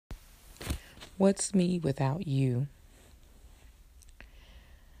What's me without you?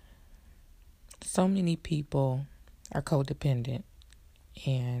 So many people are codependent,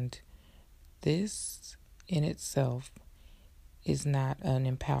 and this in itself is not an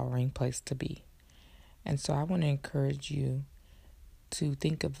empowering place to be. And so I want to encourage you to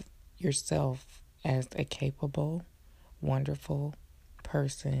think of yourself as a capable, wonderful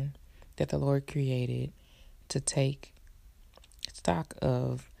person that the Lord created to take stock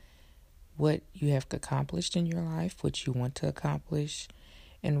of what you have accomplished in your life, what you want to accomplish,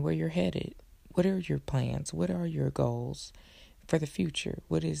 and where you're headed. What are your plans? What are your goals for the future?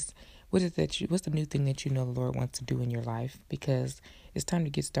 What's the new thing that you know the Lord wants to do in your life? Because it's time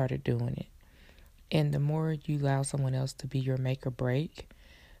to get started doing it. And the more you allow someone else to be your make or break,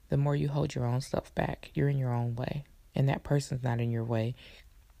 the more you hold your own self back. You're in your own way. And that person's not in your way.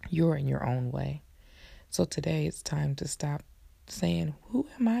 You're in your own way. So today it's time to stop saying, who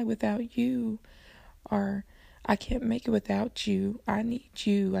am I without you? Or I can't make it without you. I need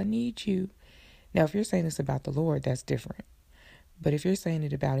you. I need you. Now, if you're saying this about the Lord, that's different. But if you're saying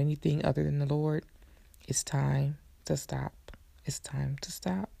it about anything other than the Lord, it's time to stop. It's time to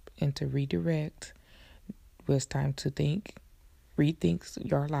stop and to redirect. It's time to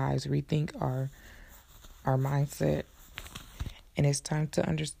rethink our lives, rethink our mindset. And it's time to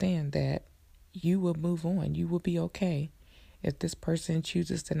understand that you will move on. You will be okay. If this person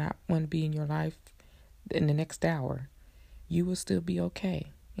chooses to not want to be in your life in the next hour, you will still be okay.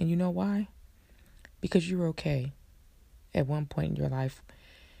 And you know why? Because you were okay at one point in your life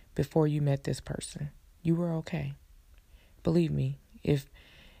before you met this person. You were okay. Believe me, if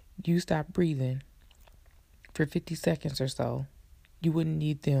you stopped breathing for 50 seconds or so, you wouldn't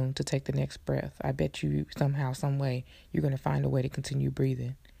need them to take the next breath. I bet you somehow, some way, you're going to find a way to continue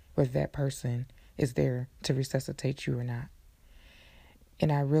breathing, whether that person is there to resuscitate you or not.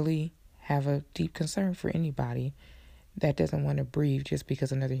 And I really have a deep concern for anybody that doesn't want to breathe just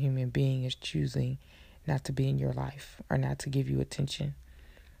because another human being is choosing not to be in your life or not to give you attention.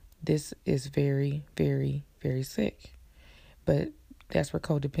 This is very, very, very sick. But that's where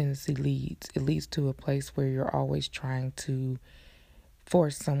codependency leads. It leads to a place where you're always trying to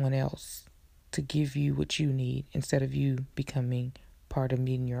force someone else to give you what you need instead of you becoming part of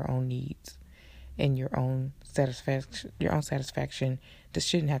meeting your own needs and your own satisfaction. Your own satisfaction that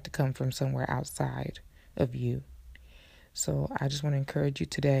shouldn't have to come from somewhere outside of you. So I just want to encourage you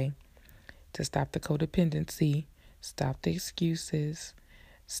today to stop the codependency, stop the excuses,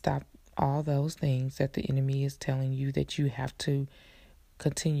 stop all those things that the enemy is telling you that you have to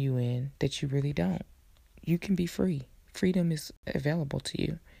continue in that you really don't. You can be free. Freedom is available to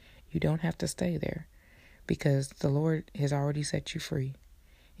you. You don't have to stay there because the Lord has already set you free.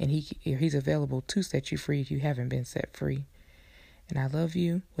 And He's available to set you free if you haven't been set free. And I love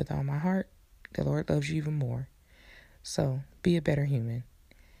you with all my heart. The Lord loves you even more. So be a better human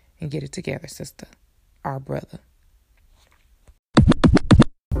and get it together, sister. Our brother.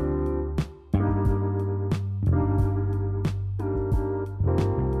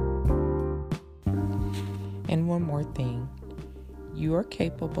 And one more thing. You are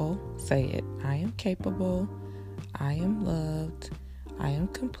capable. Say it. I am capable. I am loved. I am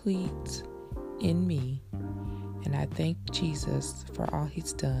complete in me. And I thank Jesus for all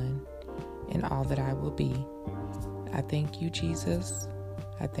He's done and all that I will be. I thank you, Jesus.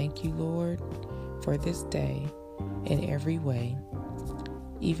 I thank you, Lord, for this day in every way.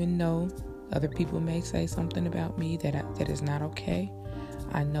 Even though other people may say something about me that is not okay,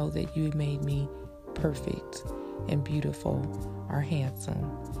 I know that you made me perfect and beautiful or handsome.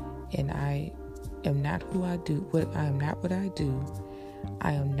 And I am not I am not what I do.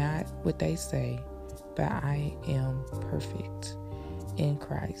 I am not what they say, but I am perfect in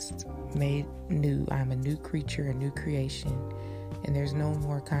Christ, made new. I'm a new creature, a new creation, and there's no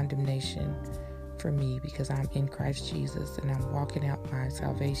more condemnation for me because I'm in Christ Jesus and I'm walking out my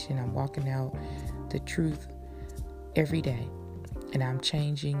salvation. I'm walking out the truth every day, and I'm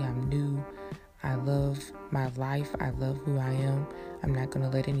changing. I'm new. I love my life. I love who I am. I'm not going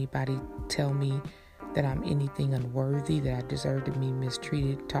to let anybody tell me that I'm anything unworthy, that I deserve to be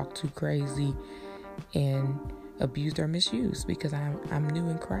mistreated, talked to crazy, and abused or misused because I'm new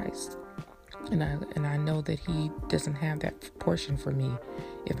in Christ. And I know that He doesn't have that portion for me.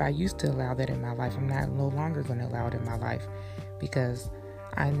 If I used to allow that in my life, I'm no longer going to allow it in my life because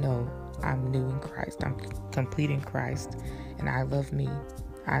I know I'm new in Christ. I'm complete in Christ, and I love me.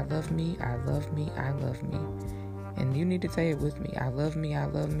 I love me. I love me. I love me. And you need to say it with me. I love me. I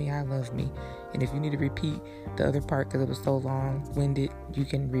love me. I love me. And if you need to repeat the other part because it was so long-winded, you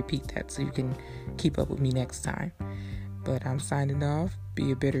can repeat that so you can keep up with me next time. But I'm signing off.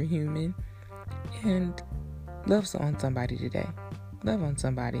 Be a better human. And love on somebody today. Love on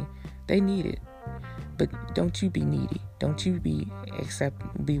somebody. They need it. But don't you be needy. Don't you be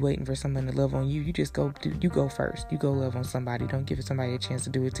waiting for someone to love on you. You just go first. You go love on somebody. Don't give somebody a chance to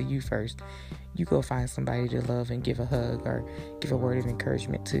do it to you first. You go find somebody to love and give a hug or give a word of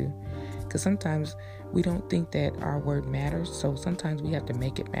encouragement to. Because sometimes we don't think that our word matters. So sometimes we have to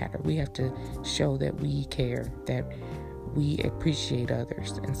make it matter. We have to show that we care, that we appreciate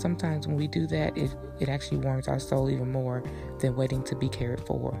others. And sometimes when we do that, it actually warms our soul even more than waiting to be cared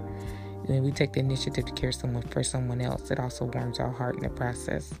for. When we take the initiative to care for someone else, it also warms our heart in the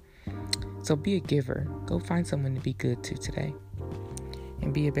process. So be a giver. Go find someone to be good to today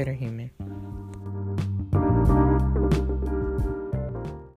and be a better human.